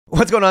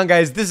What's going on,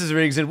 guys? This is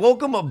Riggs, and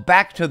welcome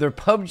back to their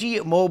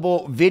PUBG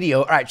Mobile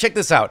video. All right, check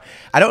this out.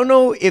 I don't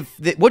know if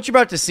what you're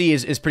about to see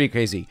is pretty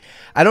crazy.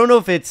 I don't know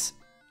if it's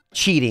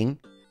cheating.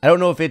 I don't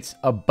know if it's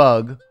a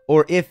bug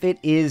or if it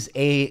is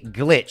a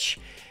glitch.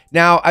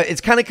 Now,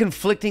 it's kind of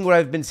conflicting what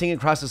I've been seeing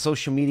across the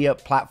social media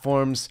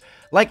platforms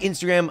like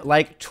Instagram,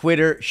 like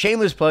Twitter.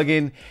 Shameless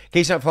plug-in. In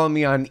case you're not following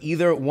me on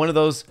either one of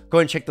those, go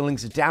ahead and check the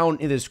links down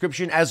in the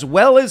description, as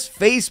well as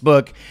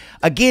Facebook.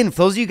 Again,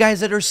 for those of you guys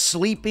that are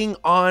sleeping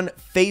on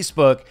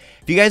Facebook,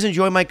 if you guys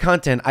enjoy my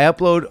content, I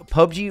upload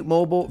PUBG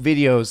Mobile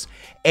videos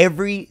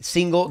every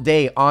single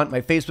day on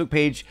my Facebook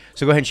page.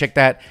 So go ahead and check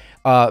that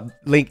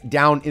link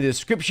down in the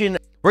description.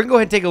 We're gonna go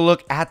ahead and take a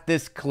look at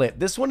this clip.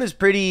 This one's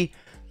pretty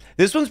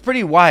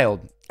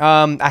wild.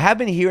 I have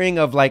been hearing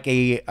of like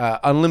a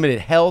unlimited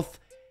health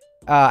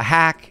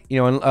hack,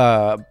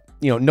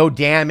 no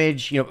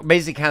damage,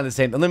 basically kind of the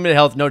same. Unlimited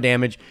health, no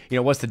damage.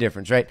 What's the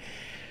difference, right?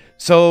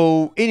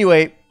 So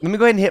anyway, let me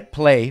go ahead and hit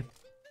play.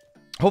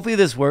 Hopefully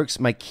this works.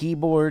 My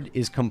keyboard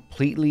is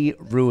completely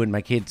ruined.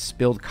 My kid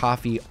spilled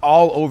coffee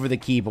all over the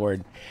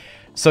keyboard.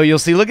 So you'll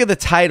see, look at the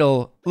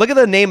title. Look at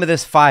the name of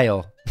this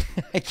file.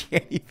 I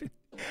can't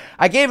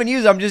even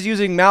use it. I'm just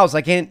using mouse.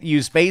 I can't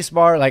use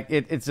spacebar. Like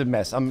it's a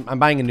mess. I'm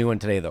buying a new one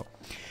today though.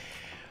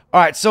 All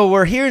right, so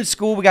we're here in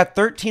school. We got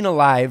 13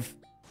 alive,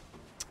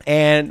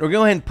 and we're going to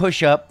go ahead and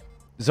push up.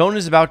 Zone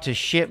is about to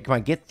ship. Come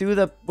on, get through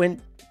the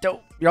window.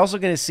 You're also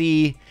going to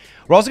see,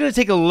 we're also going to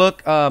take a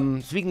look,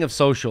 speaking of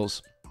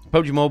socials,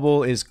 PUBG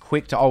Mobile is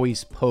quick to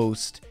always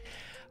post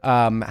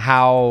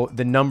how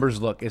the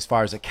numbers look as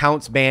far as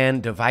accounts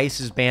banned,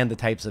 devices banned, the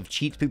types of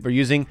cheats people are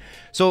using.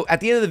 So at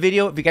the end of the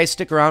video, if you guys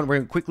stick around, we're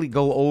going to quickly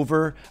go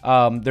over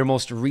their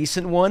most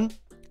recent one,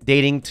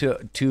 dating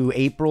to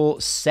April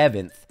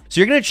 7th. So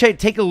you're going to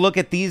take a look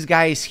at these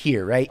guys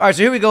here, right? All right,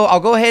 so here we go.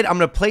 I'll go ahead. I'm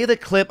going to play the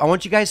clip. I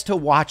want you guys to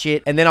watch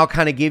it, and then I'll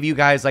kind of give you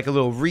guys like a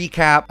little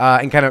recap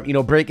and kind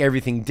of, break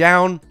everything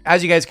down.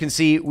 As you guys can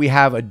see, we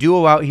have a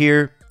duo out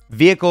here.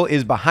 Vehicle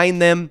is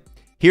behind them.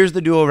 Here's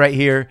the duo right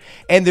here.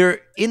 And they're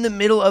in the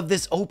middle of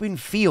this open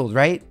field,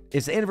 right?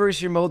 It's the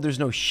anniversary mode. There's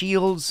no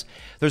shields.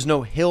 There's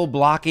no hill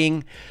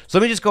blocking. So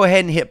let me just go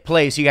ahead and hit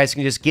play so you guys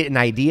can just get an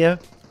idea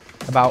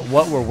about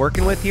what we're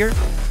working with here.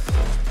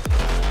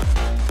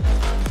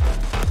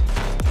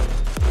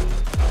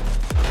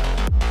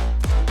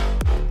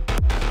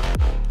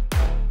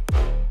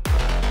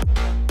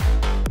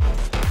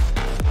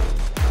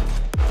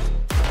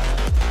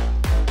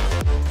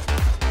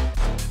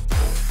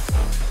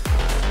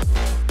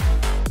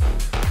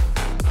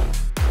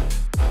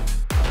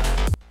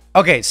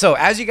 Okay, so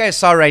as you guys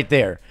saw right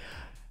there,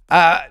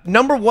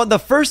 number one, the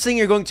first thing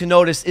you're going to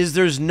notice is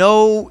there's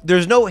no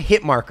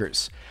hit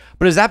markers.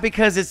 But is that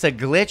because it's a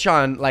glitch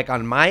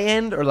on my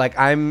end, or like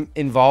I'm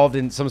involved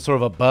in some sort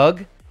of a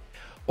bug?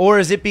 Or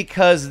is it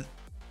because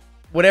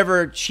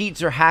whatever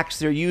cheats or hacks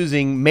they're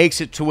using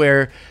makes it to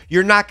where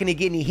you're not going to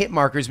get any hit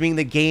markers, meaning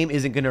the game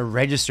isn't going to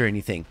register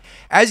anything?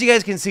 As you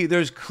guys can see,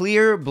 there's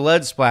clear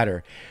blood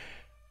splatter.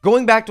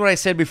 Going back to what I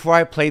said before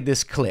I played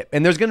this clip,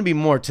 and there's going to be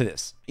more to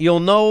this, you'll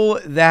know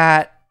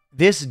that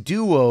this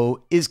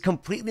duo is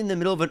completely in the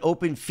middle of an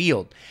open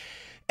field.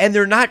 And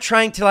they're not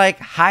trying to like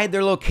hide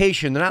their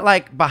location. They're not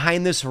like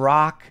behind this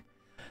rock.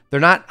 They're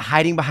not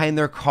hiding behind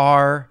their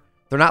car.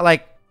 They're not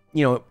like,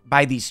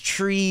 by these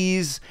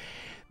trees.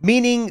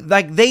 Meaning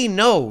like they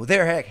know,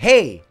 they're like,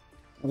 hey,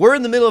 we're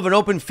in the middle of an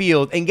open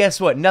field, and guess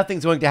what?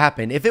 Nothing's going to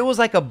happen. If it was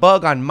like a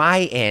bug on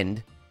my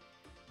end,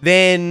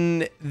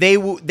 then they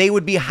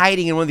would be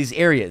hiding in one of these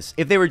areas.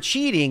 If they were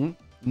cheating,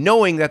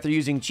 knowing that they're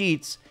using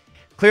cheats,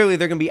 clearly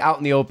they're going to be out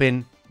in the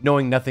open,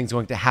 knowing nothing's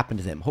going to happen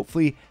to them.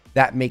 Hopefully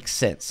that makes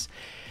sense.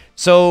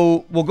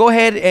 So we'll go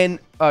ahead and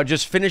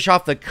just finish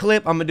off the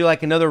clip. I'm going to do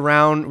like another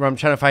round where I'm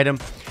trying to fight them.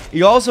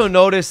 You also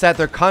notice that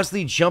they're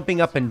constantly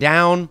jumping up and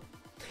down,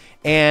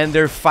 and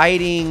they're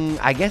fighting,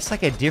 I guess,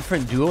 like a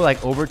different duo,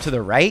 like over to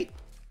the right.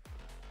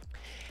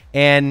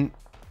 And,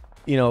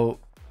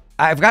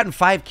 I've gotten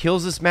 5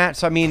 kills this match,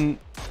 so I mean,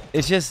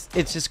 it's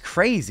just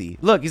crazy.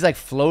 Look, he's like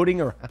floating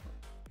around.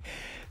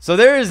 So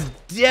there is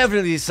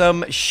definitely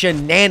some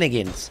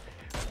shenanigans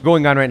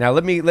going on right now.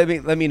 Let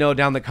me know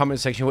down in the comment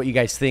section what you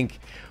guys think.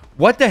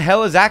 What the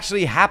hell is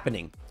actually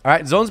happening? All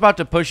right, Zone's about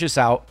to push us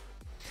out.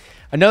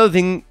 Another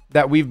thing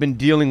that we've been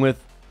dealing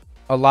with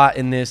a lot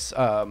in this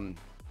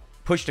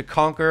push to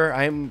conquer.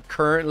 I am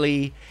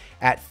currently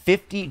at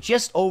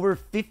just over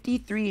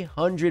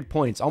 5,300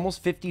 points,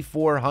 almost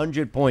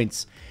 5,400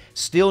 points.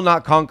 Still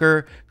not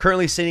conquer.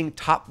 Currently sitting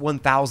top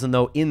 1,000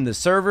 though in the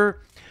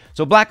server.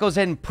 So Black goes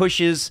ahead and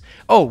pushes.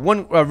 Oh,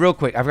 real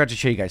quick, I forgot to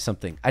show you guys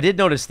something. I did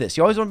notice this.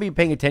 You always want to be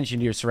paying attention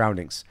to your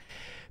surroundings,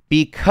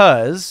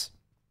 because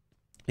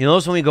you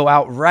notice when we go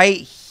out right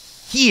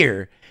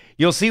here,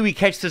 you'll see we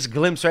catch this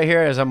glimpse right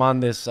here as I'm on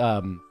this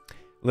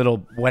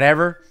little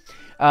whatever.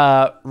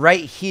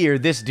 Right here,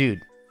 this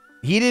dude.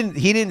 He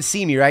didn't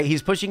see me, right?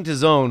 He's pushing to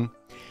zone.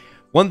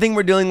 One thing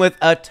we're dealing with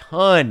a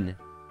ton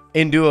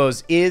in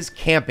duos is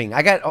camping.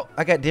 like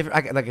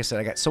I said,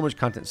 I got so much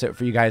content set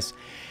for you guys.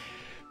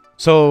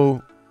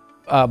 So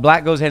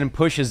Black goes ahead and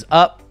pushes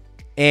up.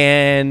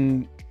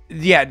 And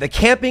yeah, the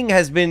camping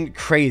has been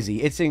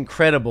crazy. It's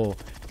incredible.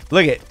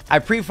 Look at, I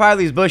pre-fire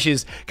these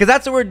bushes because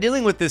that's what we're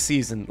dealing with this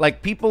season.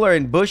 Like, people are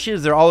in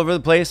bushes, they're all over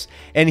the place,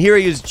 and here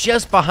he is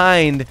just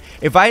behind.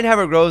 If I didn't have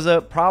a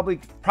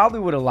𝑒𝓂𝓃, probably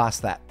would have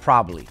lost that.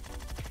 Probably.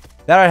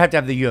 That I'd have to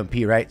have the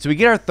UMP, right? So we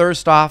get our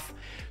thirst off.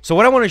 So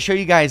what I want to show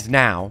you guys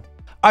now.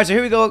 All right, so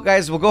here we go,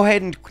 guys. We'll go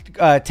ahead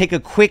and take a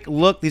quick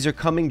look. These are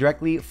coming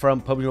directly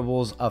from PUBG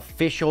Mobile's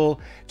official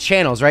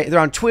channels, right? They're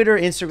on Twitter,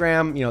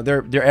 Instagram, you know,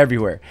 they're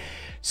everywhere.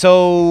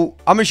 So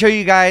I'm gonna show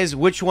you guys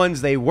which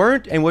ones they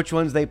weren't and which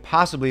ones they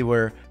possibly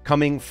were,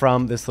 coming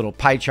from this little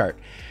pie chart.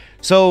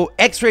 So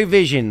X-ray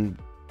vision,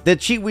 the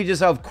cheat we just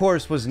saw, of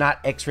course, was not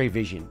X-ray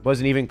vision,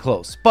 wasn't even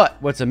close. But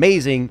what's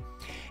amazing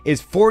is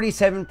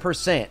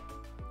 47%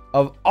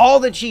 of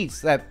all the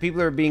cheats that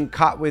people are being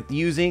caught with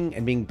using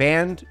and being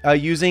banned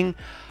using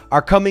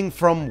are coming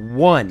from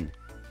one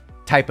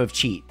type of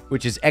cheat,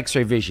 which is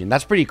X-ray vision.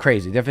 That's pretty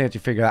crazy. Definitely have to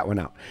figure that one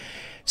out.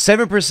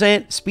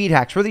 7% speed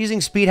hacks. Were they using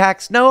speed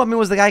hacks? No. I mean,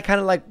 was the guy kind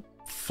of like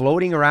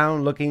floating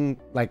around looking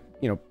like,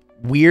 you know,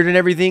 weird and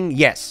everything?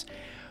 Yes.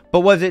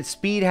 But was it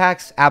speed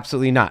hacks?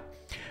 Absolutely not.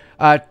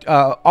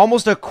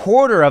 Almost a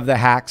quarter of the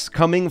hacks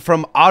coming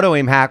from auto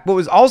aim hack. What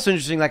was also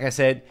interesting, like I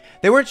said,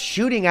 they weren't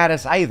shooting at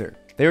us either.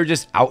 They were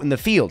just out in the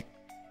field.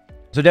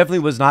 So definitely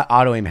was not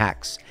auto aim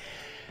hacks.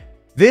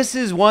 This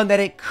is one that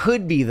it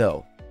could be,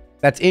 though.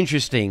 That's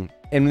interesting.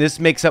 And this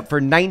makes up for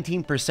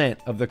 19%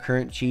 of the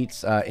current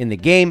cheats in the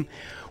game,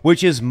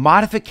 which is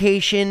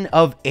modification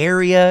of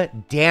area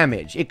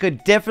damage. It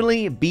could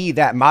definitely be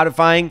that,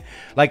 modifying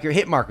like your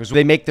hit markers.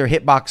 They make their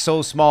hitbox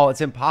so small,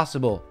 it's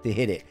impossible to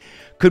hit it.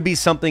 Could be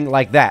something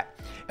like that.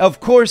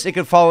 Of course, it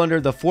could fall under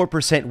the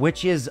 4%,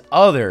 which is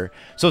other.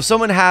 So if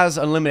someone has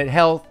unlimited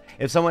health,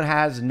 if someone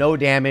has no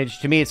damage,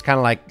 to me, it's kind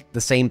of like the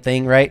same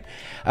thing, right?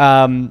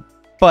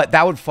 But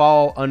that would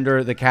fall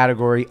under the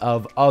category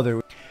of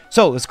other.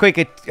 So let's take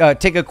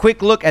a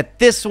quick look at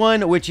this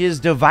one, which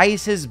is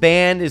devices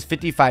banned is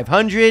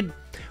 5,500,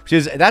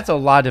 that's a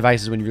lot of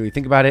devices when you really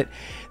think about it.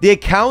 The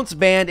accounts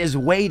banned is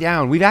way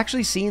down. We've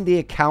actually seen the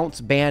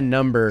accounts banned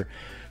number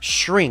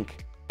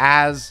shrink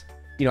as,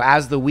 you know,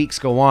 as the weeks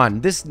go on.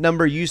 This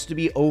number used to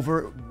be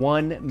over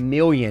 1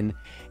 million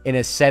in a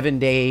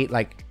 7-day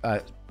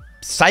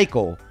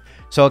cycle.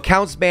 So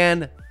accounts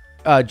banned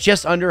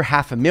just under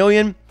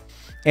 500,000,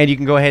 and you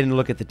can go ahead and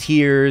look at the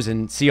tiers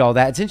and see all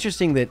that. It's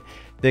interesting that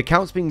the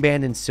accounts being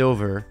banned in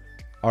silver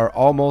are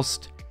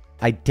almost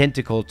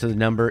identical to the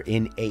number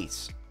in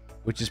ace,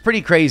 which is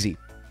pretty crazy.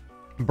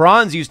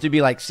 Bronze used to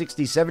be like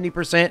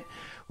 60-70%,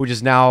 which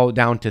is now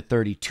down to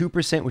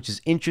 32%, which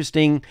is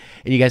interesting.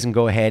 And you guys can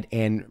go ahead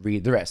and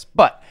read the rest.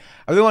 But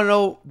I really want to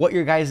know what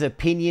your guys'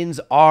 opinions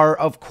are,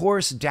 of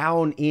course,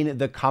 down in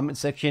the comment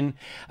section.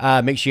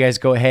 Make sure you guys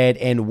go ahead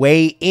and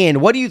weigh in.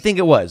 What do you think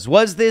it was?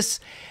 Was this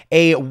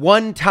a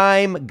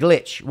one-time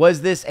glitch?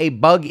 Was this a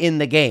bug in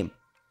the game?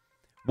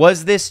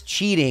 Was this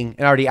cheating?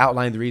 And I already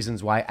outlined the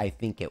reasons why I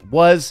think it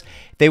was.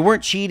 If they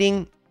weren't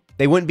cheating,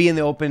 they wouldn't be in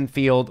the open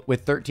field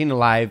with 13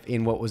 alive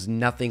in what was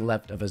nothing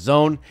left of a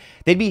zone.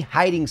 They'd be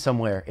hiding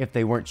somewhere if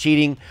they weren't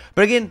cheating.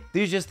 But again,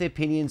 these are just the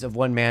opinions of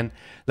one man.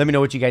 Let me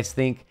know what you guys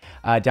think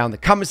down in the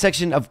comment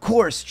section. Of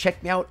course,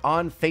 check me out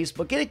on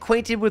Facebook. Get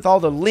acquainted with all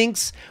the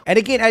links. And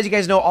again, as you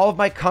guys know, all of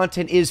my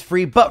content is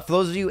free. But for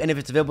those of you, and if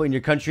it's available in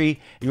your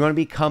country, and you want to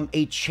become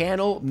a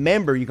channel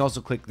member, you can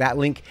also click that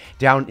link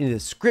down in the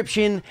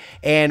description.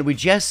 And we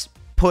just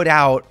put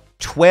out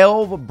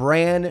 12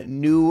 brand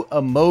new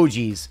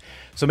emojis.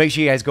 So make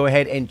sure you guys go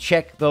ahead and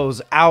check those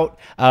out.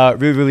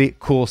 Really, really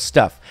cool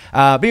stuff.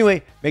 But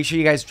anyway, make sure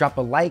you guys drop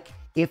a like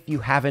if you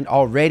haven't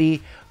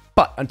already.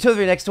 But until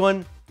the next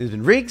one, this has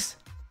been Riggs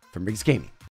from Riggs Gaming.